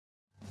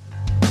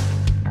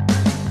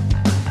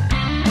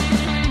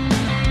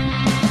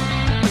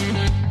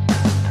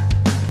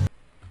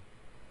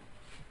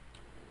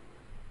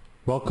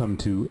Welcome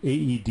to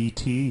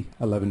AEDT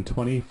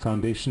 1120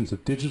 Foundations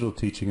of Digital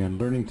Teaching and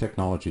Learning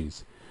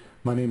Technologies.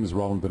 My name is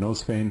Roland Van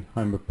Oostveen.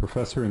 I'm a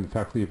professor in the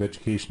Faculty of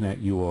Education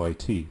at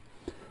UOIT.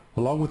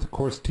 Along with the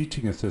course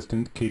teaching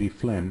assistant, Katie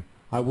Flynn,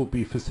 I will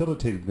be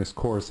facilitating this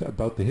course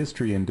about the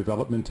history and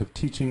development of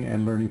teaching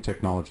and learning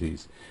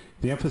technologies.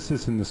 The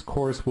emphasis in this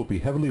course will be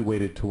heavily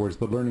weighted towards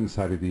the learning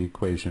side of the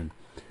equation.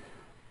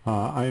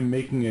 I am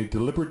making a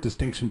deliberate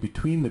distinction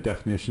between the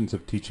definitions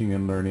of teaching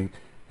and learning,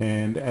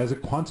 and as a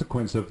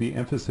consequence of the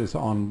emphasis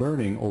on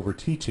learning over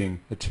teaching,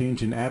 a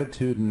change in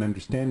attitude and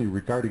understanding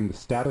regarding the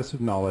status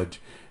of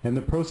knowledge and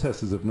the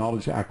processes of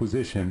knowledge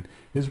acquisition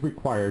is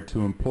required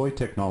to employ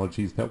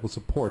technologies that will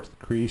support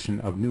the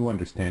creation of new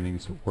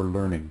understandings or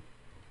learning.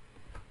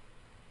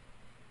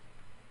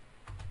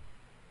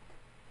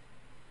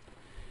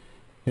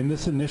 In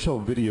this initial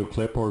video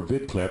clip or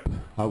vid clip,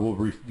 I will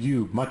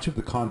review much of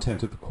the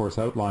content of the course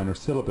outline or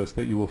syllabus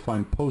that you will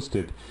find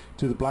posted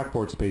to the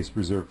Blackboard space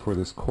reserved for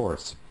this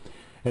course.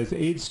 As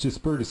aids to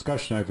spur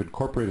discussion, I've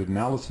incorporated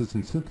analysis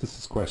and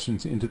synthesis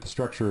questions into the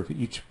structure of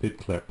each vid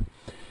clip.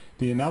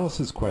 The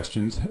analysis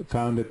questions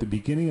found at the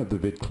beginning of the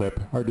vid clip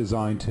are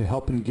designed to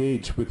help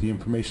engage with the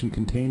information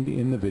contained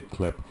in the vid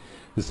clip.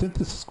 The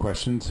synthesis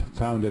questions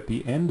found at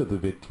the end of the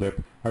vid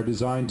clip are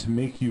designed to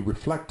make you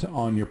reflect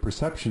on your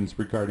perceptions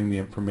regarding the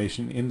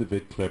information in the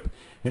vid clip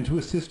and to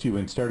assist you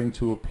in starting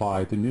to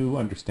apply the new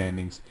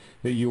understandings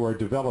that you are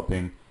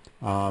developing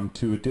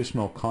to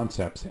additional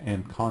concepts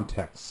and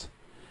contexts.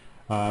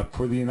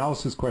 For the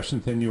analysis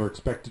questions, then, you are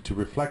expected to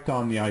reflect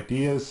on the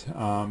ideas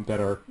that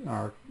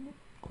are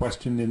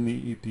questioned in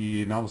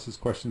the analysis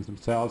questions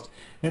themselves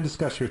and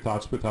discuss your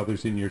thoughts with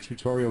others in your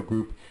tutorial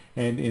group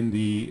and in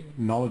the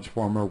Knowledge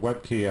Former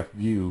WebKF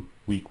View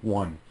Week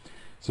 1.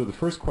 So the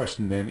first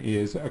question then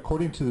is,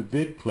 according to the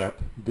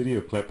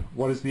video clip,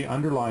 what is the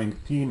underlying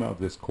theme of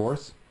this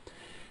course?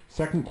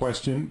 Second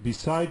question,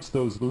 besides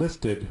those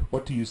listed,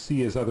 what do you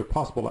see as other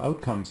possible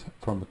outcomes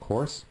from the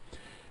course?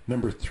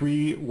 Number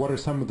 3, what are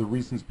some of the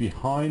reasons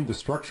behind the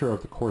structure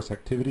of the course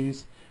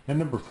activities? And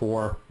number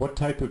 4, what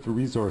type of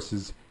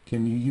resources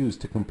can you use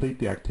to complete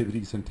the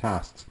activities and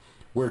tasks?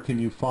 Where can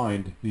you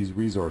find these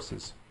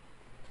resources?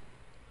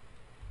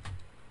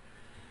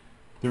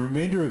 The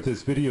remainder of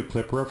this video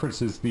clip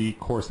references the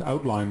course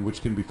outline,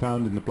 which can be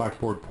found in the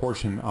Blackboard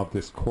portion of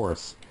this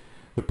course.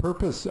 The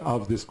purpose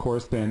of this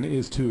course then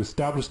is to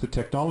establish the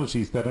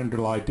technologies that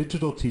underlie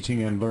digital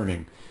teaching and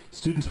learning.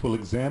 Students will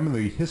examine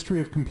the history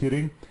of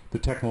computing, the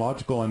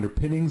technological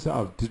underpinnings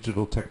of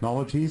digital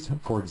technologies,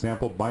 for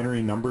example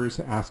binary numbers,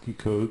 ASCII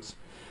codes,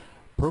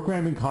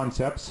 programming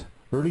concepts,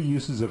 early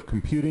uses of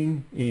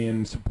computing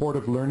in support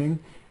of learning,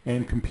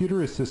 and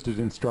computer-assisted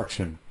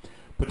instruction.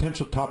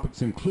 Potential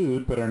topics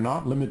include, but are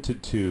not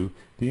limited to,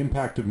 the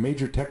impact of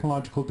major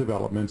technological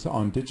developments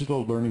on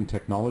digital learning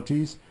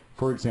technologies,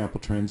 for example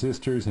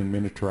transistors and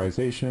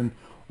miniaturization,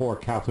 or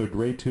cathode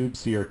ray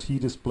tubes, CRT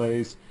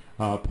displays,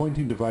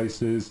 pointing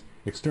devices,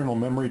 external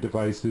memory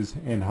devices,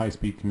 and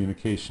high-speed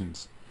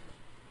communications.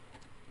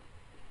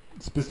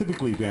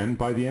 Specifically then,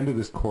 by the end of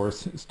this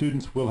course,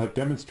 students will have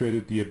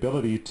demonstrated the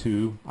ability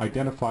to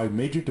identify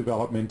major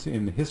developments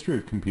in the history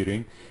of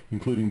computing,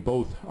 including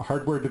both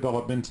hardware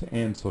developments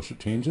and social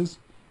changes.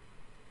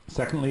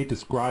 Secondly,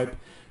 describe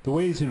the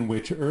ways in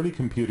which early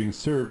computing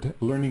served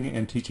learning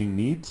and teaching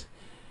needs.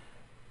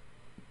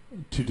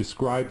 To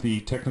describe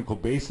the technical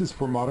basis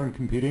for modern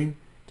computing,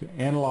 to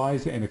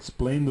analyze and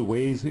explain the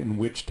ways in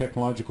which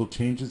technological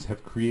changes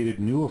have created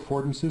new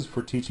affordances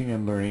for teaching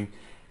and learning,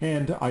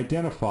 and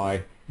identify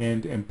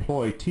and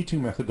employ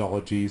teaching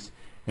methodologies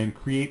and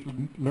create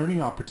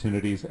learning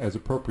opportunities as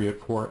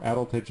appropriate for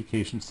adult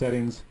education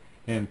settings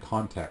and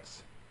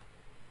contexts.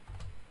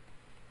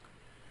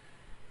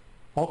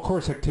 All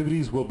course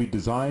activities will be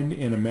designed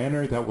in a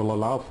manner that will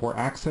allow for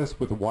access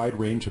with a wide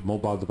range of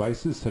mobile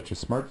devices such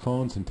as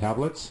smartphones and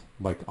tablets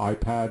like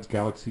iPads,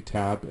 Galaxy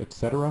Tab,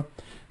 etc.,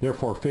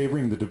 therefore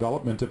favoring the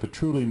development of a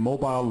truly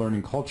mobile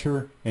learning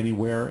culture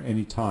anywhere,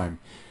 anytime.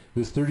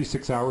 This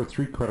 36-hour,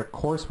 3-credit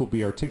course will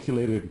be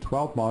articulated in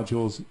 12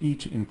 modules,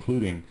 each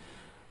including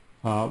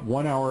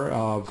 1 hour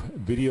of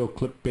video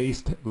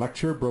clip-based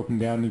lecture broken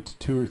down into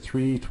 2 or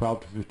 3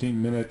 12 to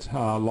 15 minute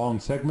long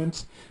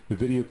segments. The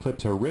video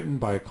clips are written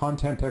by a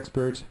content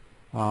expert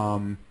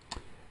and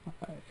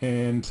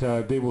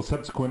they will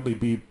subsequently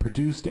be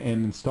produced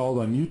and installed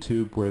on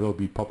YouTube, where they'll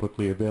be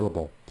publicly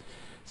available.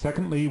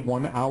 Secondly,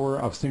 1 hour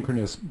of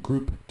synchronous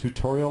group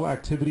tutorial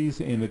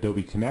activities in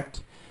Adobe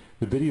Connect.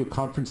 The video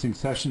conferencing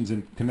sessions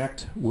in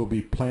Connect will be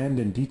planned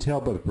in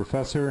detail by the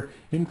professor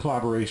in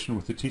collaboration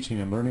with the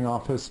Teaching and Learning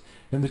Office,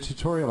 and the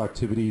tutorial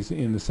activities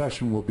in the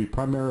session will be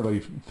primarily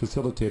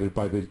facilitated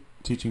by the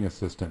teaching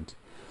assistant.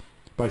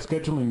 By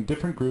scheduling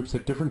different groups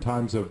at different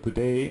times of the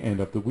day and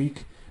of the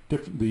week,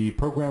 the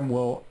program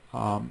will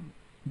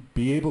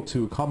be able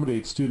to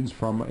accommodate students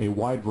from a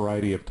wide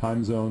variety of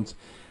time zones.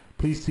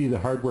 Please see the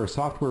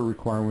hardware-software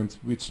requirements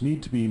which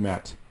need to be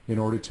met in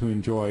order to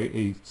enjoy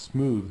a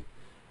smooth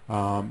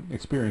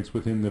experience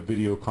within the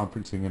video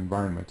conferencing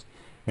environment.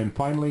 And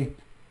finally,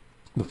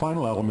 The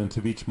final element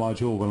of each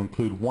module will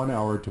include 1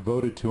 hour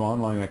devoted to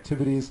online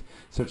activities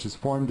such as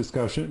forum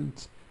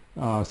discussions,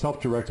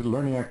 self-directed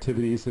learning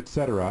activities,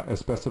 etc., as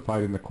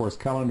specified in the course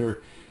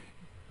calendar,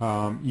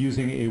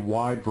 using a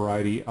wide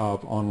variety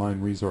of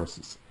online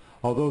resources.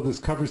 Although this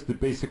covers the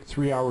basic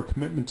 3-hour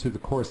commitment to the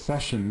course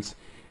sessions,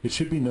 it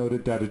should be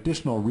noted that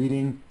additional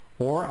reading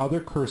or other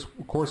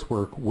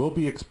coursework will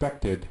be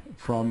expected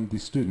from the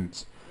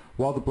students.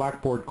 While the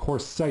Blackboard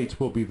course site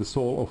will be the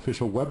sole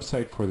official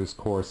website for this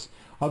course,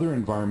 other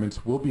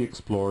environments will be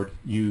explored,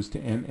 used,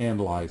 and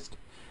analyzed.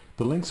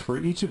 The links for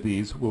each of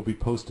these will be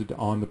posted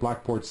on the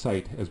Blackboard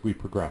site as we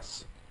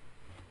progress.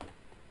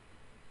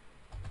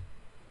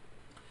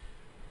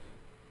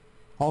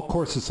 All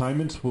course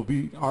assignments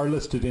are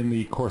listed in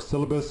the course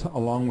syllabus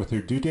along with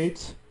their due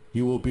dates.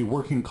 You will be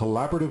working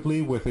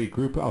collaboratively with a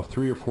group of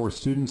 3 or 4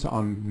 students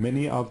on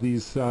many of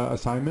these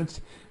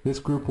assignments. This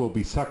group will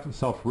be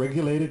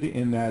self-regulated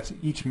in that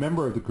each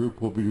member of the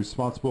group will be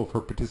responsible for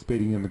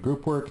participating in the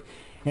group work,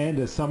 and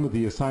as some of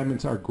the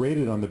assignments are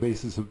graded on the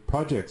basis of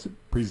projects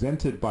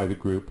presented by the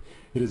group,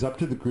 it is up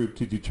to the group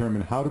to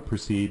determine how to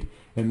proceed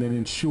and then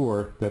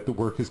ensure that the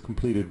work is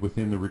completed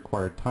within the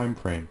required time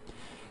frame.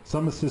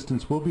 Some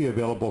assistance will be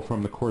available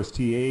from the course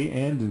TA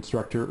and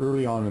instructor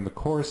early on in the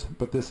course,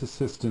 but this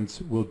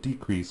assistance will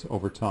decrease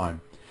over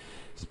time.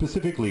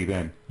 Specifically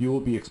then, you will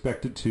be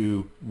expected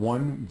to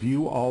 1.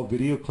 View all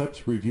video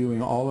clips,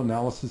 reviewing all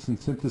analysis and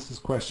synthesis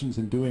questions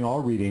and doing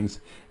all readings,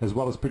 as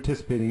well as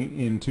participating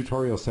in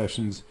tutorial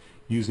sessions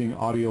using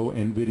audio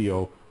and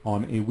video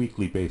on a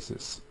weekly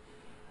basis.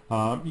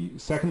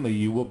 Secondly,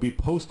 you will be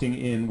posting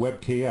in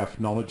WebKF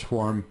Knowledge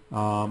Forum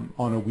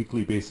on a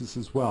weekly basis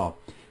as well.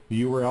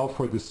 The URL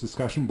for this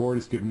discussion board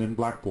is given in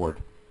Blackboard.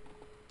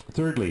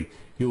 Thirdly,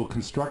 you will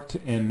construct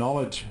and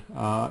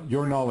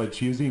your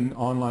knowledge using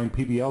online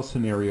PBL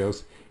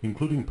scenarios,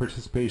 including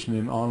participation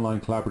in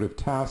online collaborative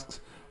tasks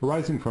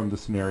arising from the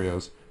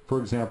scenarios. For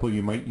example,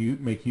 you might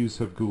make use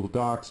of Google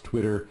Docs,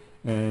 Twitter,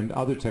 and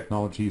other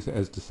technologies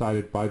as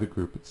decided by the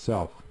group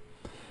itself.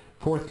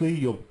 Fourthly,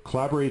 you'll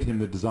collaborate in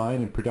the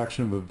design and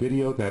production of a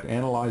video that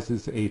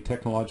analyzes a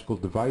technological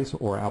device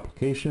or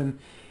application.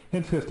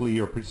 And fifthly,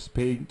 you'll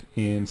participate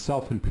in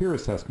self and peer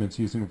assessments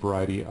using a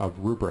variety of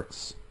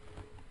rubrics.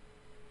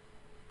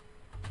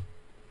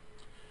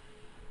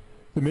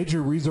 The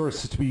major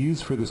resources to be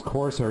used for this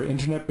course are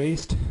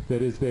internet-based,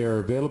 that is, they are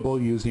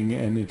available using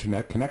an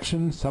internet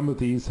connection. Some of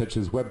these, such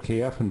as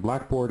WebKF and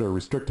Blackboard, are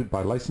restricted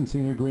by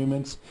licensing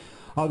agreements.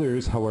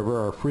 Others, however,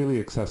 are freely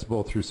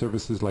accessible through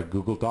services like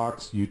Google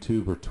Docs,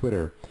 YouTube, or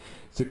Twitter.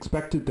 It's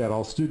expected that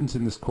all students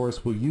in this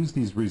course will use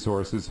these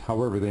resources,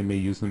 however they may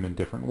use them in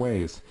different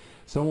ways.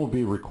 Some will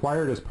be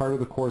required as part of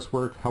the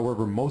coursework,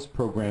 however most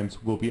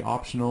programs will be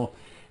optional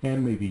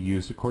and may be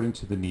used according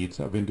to the needs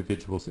of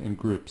individuals and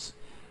groups.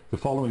 The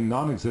following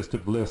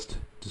non-exhaustive list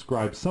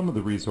describes some of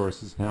the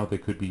resources and how they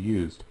could be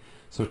used.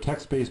 So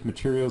text-based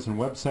materials and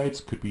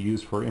websites could be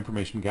used for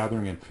information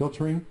gathering and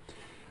filtering.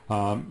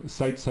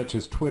 Sites such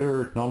as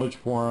Twitter, Knowledge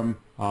Forum,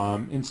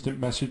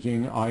 instant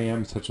messaging,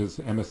 IM such as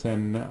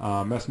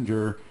MSN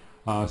Messenger,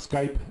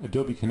 Skype,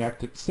 Adobe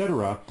Connect,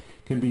 etc.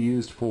 can be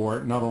used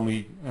for not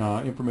only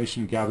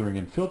information gathering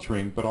and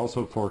filtering, but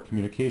also for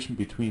communication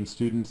between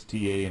students, TA,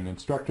 and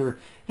instructor,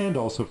 and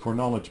also for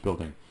knowledge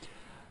building.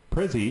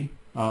 Prezi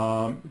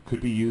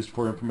could be used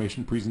for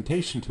information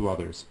presentation to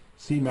others.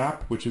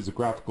 CMAP, which is a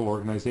graphical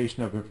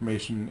organization of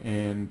information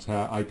and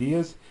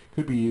ideas,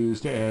 could be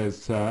used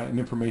as an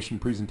information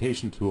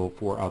presentation tool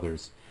for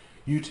others.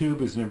 YouTube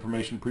is an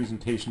information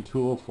presentation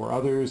tool for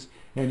others,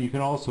 and you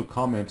can also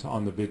comment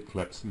on the vid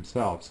clips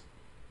themselves.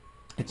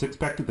 It's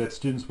expected that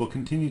students will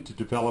continue to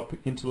develop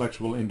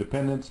intellectual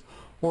independence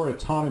or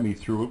autonomy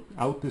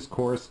throughout this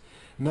course.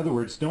 In other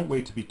words, don't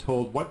wait to be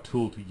told what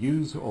tool to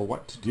use or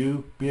what to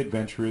do. Be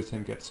adventurous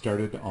and get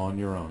started on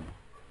your own.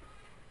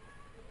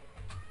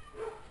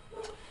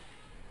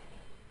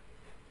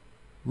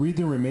 Read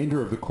the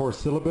remainder of the course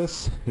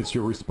syllabus. It's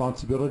your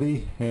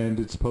responsibility, and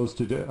it's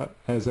posted,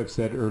 as I've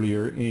said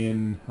earlier,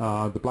 in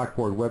the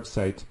Blackboard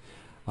website,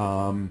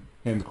 and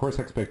the course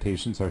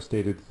expectations are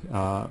stated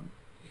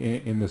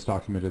in this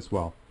document as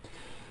well.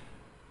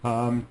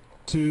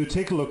 To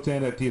take a look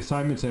then at the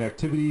assignments and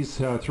activities,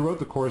 throughout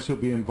the course you'll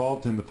be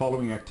involved in the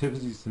following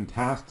activities and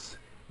tasks,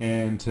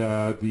 and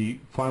the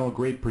final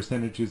grade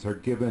percentages are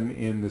given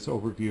in this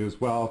overview as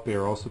well. They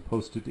are also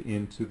posted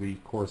into the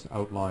course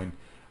outline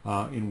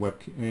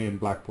in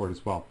Blackboard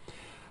as well.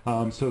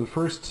 So the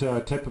first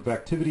type of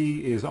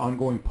activity is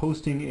ongoing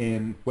posting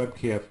in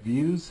WebKF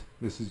views.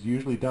 This is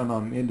usually done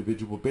on an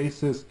individual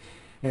basis,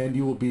 and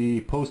you will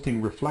be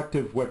posting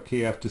reflective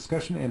WebKF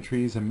discussion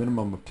entries, a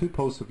minimum of 2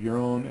 posts of your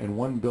own and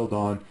 1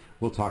 build-on.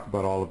 We'll talk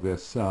about all of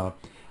this.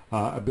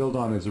 A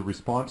build-on is a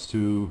response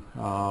to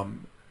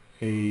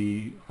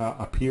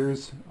a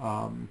peer's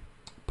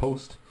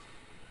post,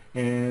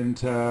 and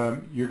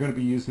you're going to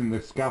be using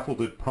the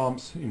scaffolded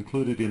prompts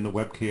included in the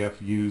WebKF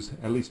views,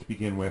 at least to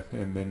begin with,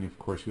 and then of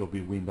course you'll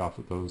be weaned off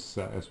of those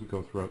as we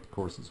go throughout the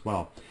course as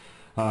well.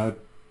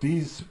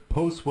 These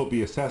posts will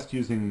be assessed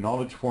using the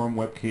Knowledge Forum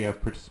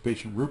WebKF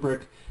participation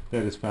rubric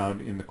that is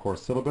found in the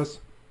course syllabus.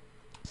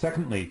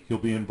 Secondly, you'll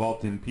be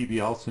involved in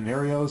PBL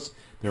scenarios.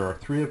 There are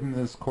 3 of them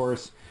in this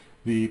course.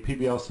 The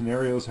PBL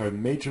scenarios are the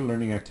major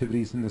learning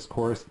activities in this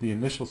course. The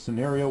initial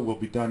scenario will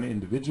be done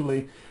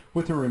individually,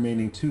 with the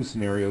remaining 2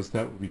 scenarios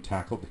that will be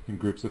tackled in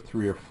groups of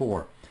 3 or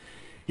 4.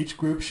 Each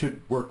group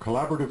should work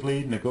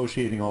collaboratively,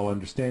 negotiating all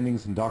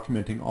understandings and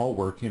documenting all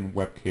work in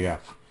WebKF.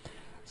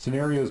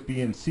 Scenarios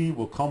B and C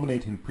will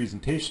culminate in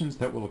presentations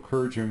that will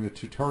occur during the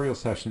tutorial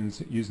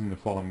sessions using the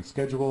following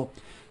schedule.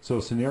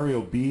 So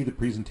Scenario B, the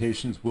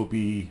presentations will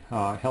be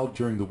held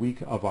during the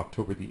week of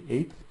October the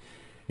 8th.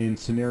 In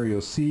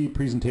Scenario C,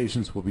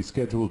 presentations will be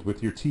scheduled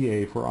with your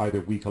TA for either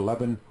week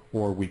 11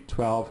 or week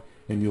 12,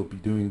 and you'll be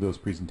doing those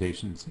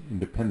presentations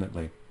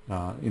independently,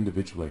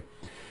 individually.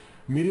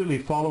 Immediately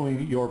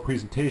following your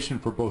presentation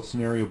for both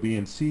Scenario B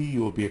and C,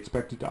 you will be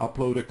expected to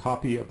upload a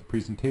copy of the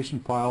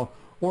presentation file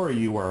or a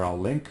URL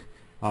link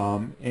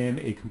and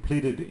a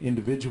completed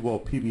individual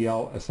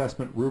PBL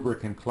assessment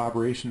rubric and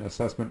collaboration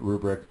assessment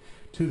rubric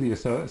to the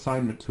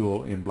assignment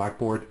tool in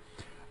Blackboard.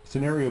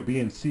 Scenario B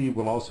and C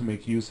will also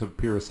make use of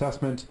peer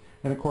assessment,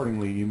 and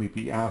accordingly you may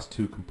be asked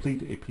to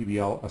complete a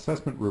PBL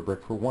assessment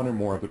rubric for 1 or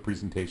more of the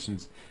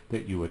presentations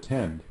that you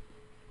attend.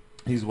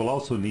 These will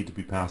also need to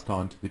be passed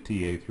on to the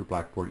TA through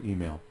Blackboard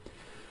email.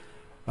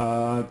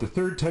 The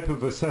third type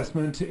of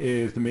assessment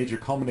is the major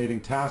culminating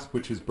task,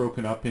 which is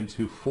broken up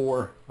into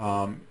 4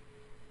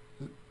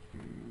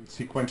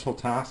 sequential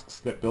tasks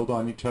that build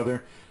on each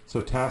other.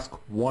 So task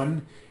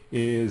 1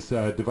 is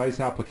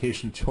device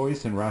application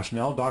choice and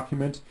rationale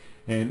document,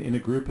 and in a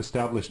group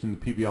established in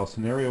the PBL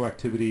scenario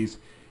activities,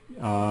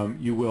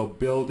 you will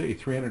build a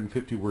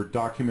 350-word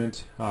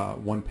document,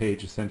 1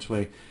 page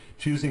essentially,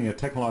 choosing a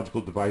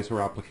technological device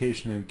or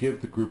application and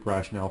give the group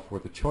rationale for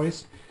the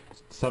choice.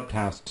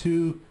 Subtask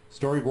 2,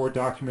 storyboard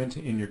document.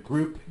 In your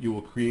group, you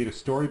will create a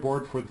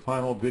storyboard for the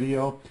final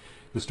video.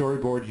 The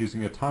storyboard,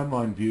 using a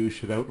timeline view,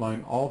 should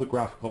outline all the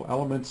graphical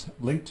elements,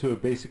 linked to a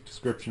basic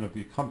description of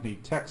the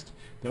accompanied text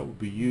that will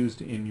be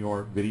used in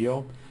your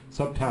video.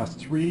 Subtask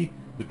 3,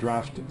 the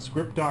draft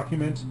script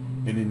document,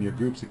 and in your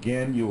groups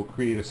again you will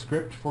create a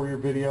script for your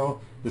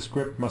video. The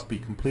script must be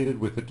completed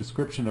with a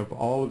description of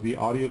all of the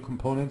audio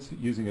components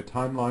using a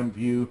timeline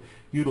view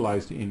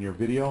utilized in your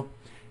video.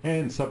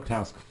 And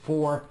subtask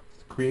 4,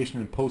 creation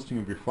and posting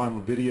of your final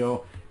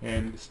video,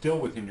 and still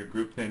within your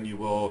group then you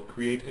will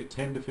create a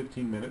 10 to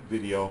 15 minute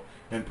video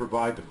and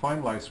provide the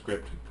finalized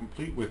script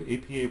complete with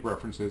APA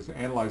references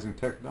analyzing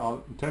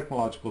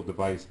technological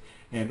device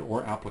and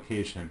or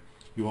application.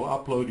 You will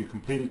upload your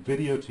completed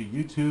video to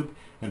YouTube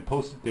and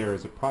post it there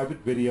as a private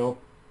video.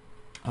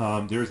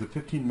 There is a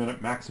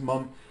 15-minute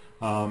maximum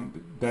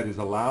that is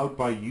allowed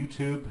by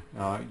YouTube.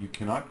 You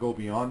cannot go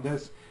beyond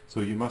this,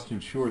 so you must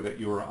ensure that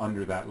you are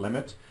under that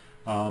limit.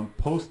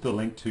 Post the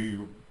link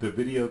to the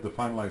video, the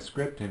finalized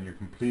script, and your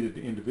completed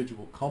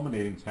individual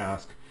culminating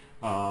task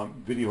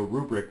video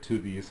rubric to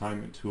the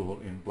assignment tool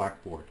in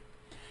Blackboard.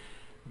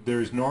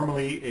 There's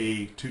normally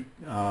a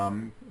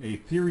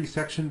theory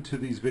section to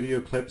these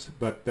video clips,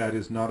 but that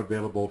is not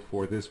available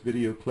for this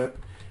video clip,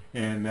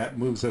 and that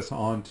moves us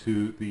on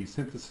to the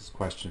synthesis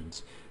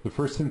questions. The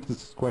first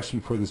synthesis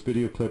question for this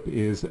video clip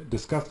is: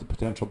 discuss the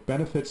potential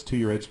benefits to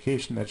your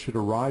education that should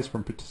arise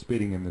from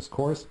participating in this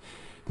course.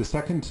 The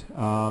second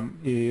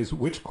is: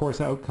 which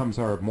course outcomes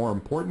are of more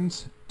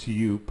importance to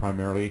you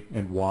primarily,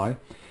 and why?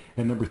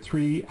 And number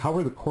 3, how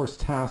are the course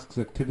tasks,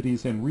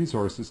 activities, and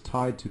resources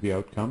tied to the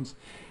outcomes?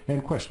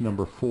 And question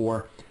number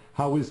 4,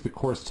 how is the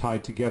course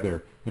tied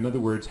together? In other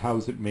words, how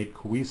is it made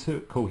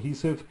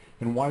cohesive,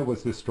 and why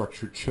was this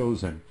structure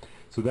chosen?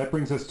 So that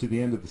brings us to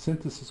the end of the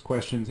synthesis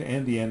questions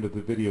and the end of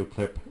the video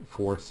clip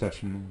for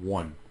session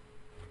 1.